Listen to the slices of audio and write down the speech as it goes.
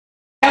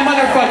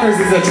fuckers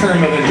is a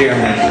term of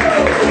endearment.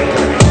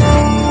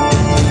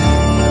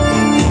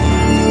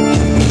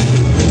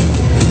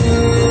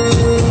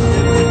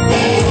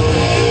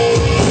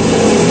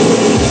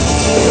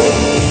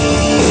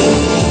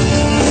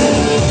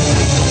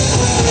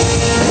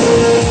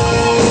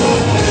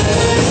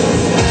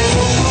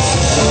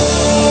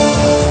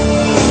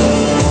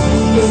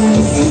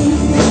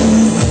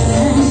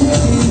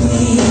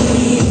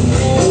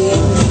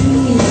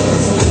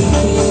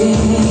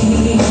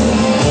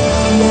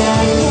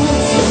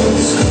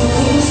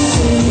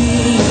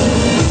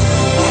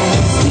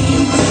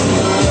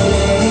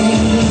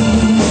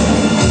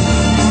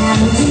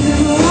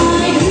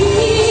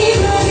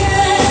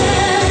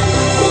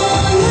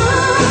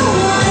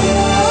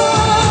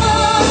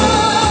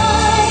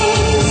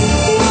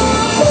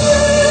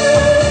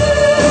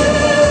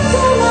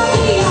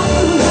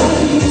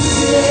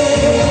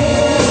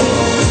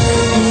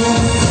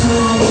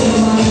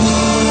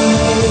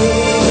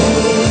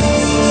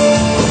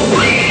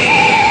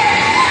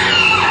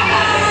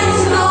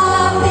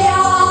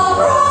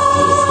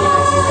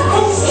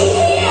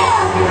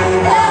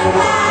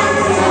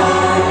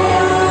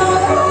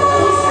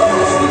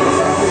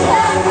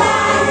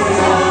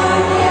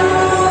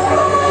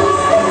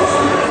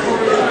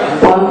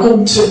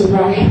 Welcome to the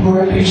Rocky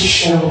Horror Picture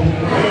Show.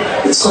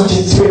 It's going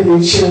to thrill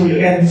you, chill you,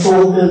 and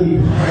fulfill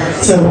you.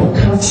 So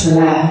come to the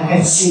live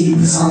and see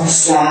who's on the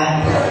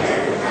side.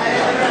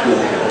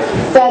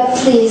 Brad,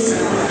 please,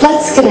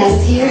 let's get out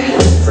of here.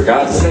 For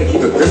God's sake,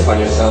 keep a grip on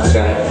yourself,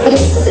 Janet. But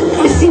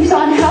it seems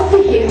so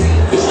unhealthy here.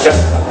 It's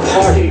just a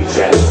party,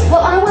 Janet.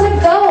 Well, I want to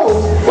go.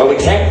 Well, we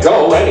can't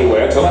go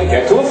anywhere till I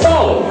get to a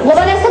phone. Well,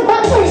 then ask the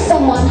butler or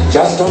someone.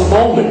 Just a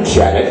moment,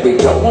 Janet. We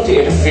don't want to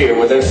interfere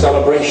with their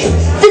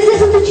celebrations. This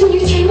isn't the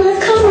Junior Chamber of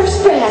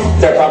Commerce, Brad.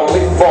 They're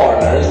probably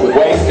foreigners with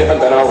ways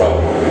different than our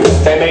own.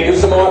 They may do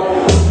some more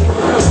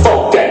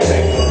folk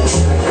dancing.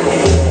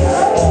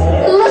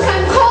 Look,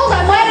 I'm cold,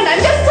 I'm wet, and I'm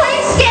just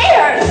plain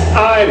scared.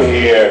 I'm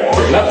here.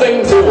 There's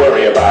nothing to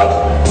worry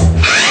about.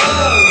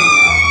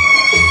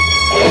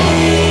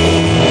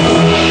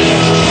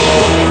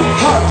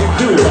 How'd you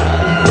do that?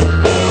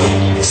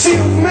 See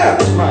the map,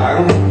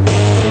 man.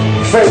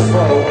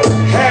 Faithful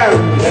hand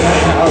in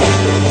hand.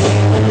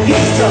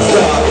 He's just a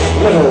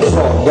little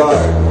frog guy.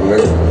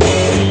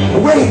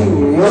 When you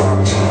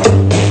not,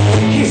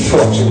 he's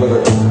tortured with a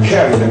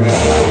candy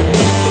man.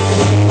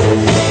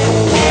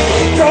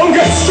 Don't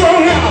get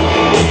strung out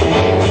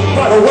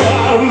by the way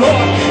I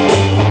look.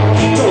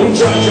 Don't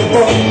judge a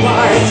book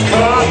by its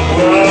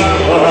cover.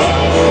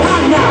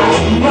 I'm not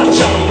much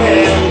of a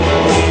man,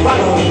 but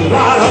a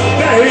lot of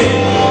faith.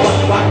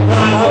 But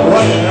not a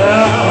lover.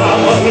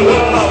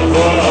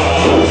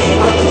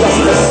 I'm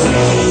just a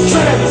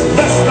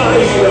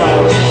transvestite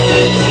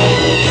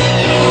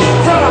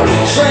from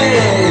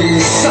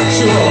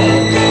transsexual,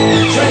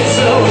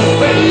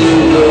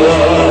 Transylvania.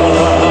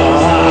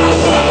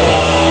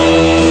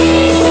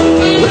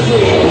 Let me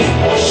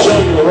show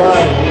you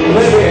right,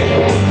 maybe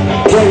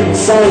play the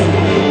song.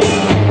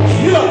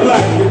 You look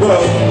like you're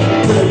both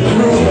pretty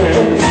groovy.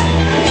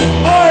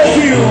 Or if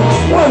you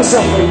want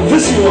something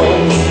visual,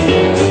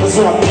 it's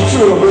not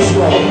too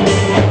visual.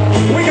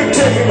 We can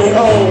take it an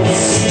old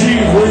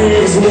Steve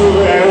Reeves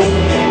movie.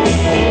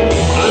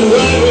 I'm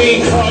glad we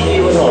caught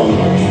you at home.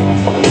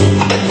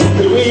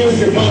 Could we use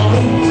your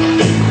phone?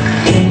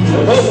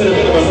 We're both in a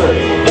bit of a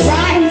hurry.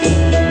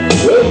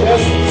 We'll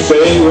just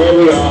say where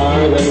we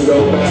are, then go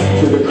back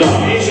to the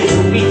car.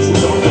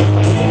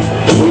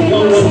 We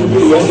don't want to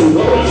be getting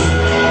going.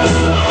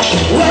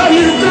 Well,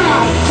 you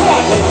got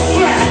caught with a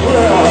flat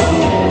world.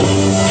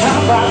 How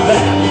about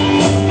that?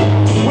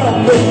 Well,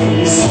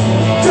 ladies,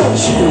 don't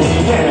you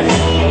panic.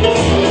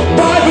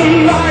 By the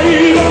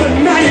light of the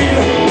night,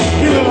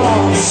 you'll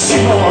all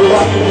see all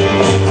right.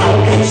 I'll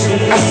get you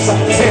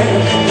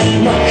esoteric,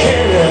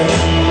 mechanic.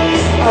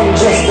 I'm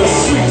just a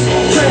sweet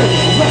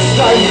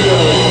transvestite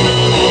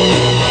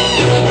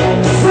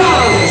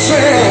from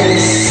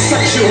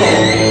transsexual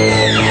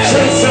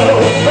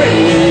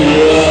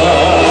Transylvania.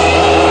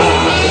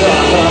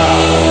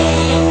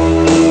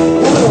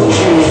 Why don't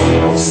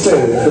you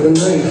stay for the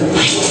night?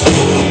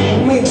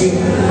 Maybe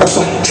a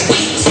bite.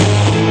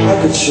 I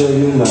could show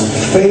you my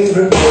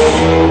favorite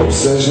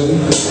obsession.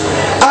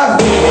 I've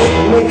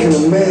been making a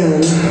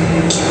man,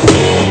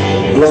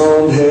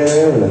 blonde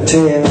hair and a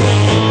tan,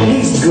 and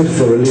he's good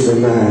for a liver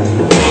man.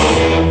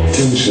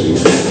 Attention,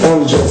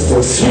 I'm just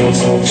a sweet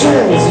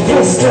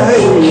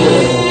transvestite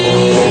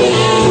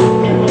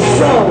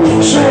from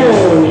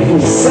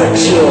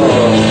transsexual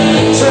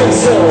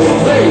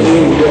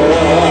Transylvania.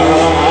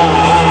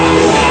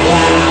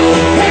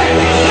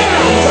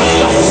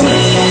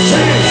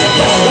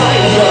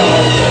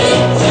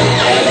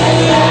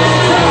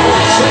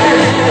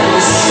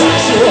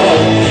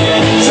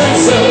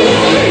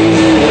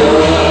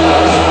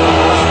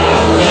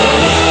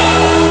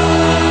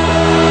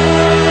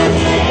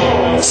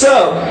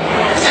 So,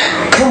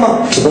 come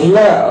up to the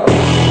lab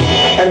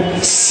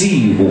and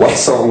see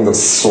what's on the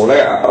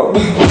slab.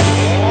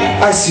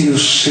 I see you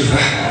shiver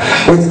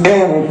with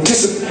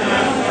anticipation.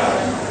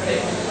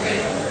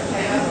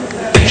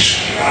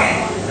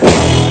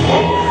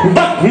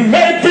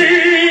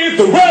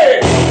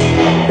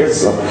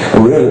 is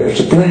really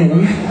to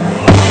blame.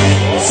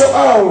 So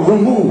I'll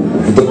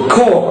remove the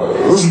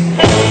cause,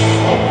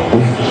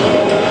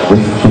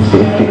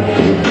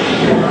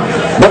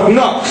 but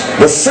not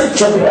the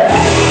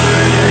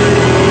symptom.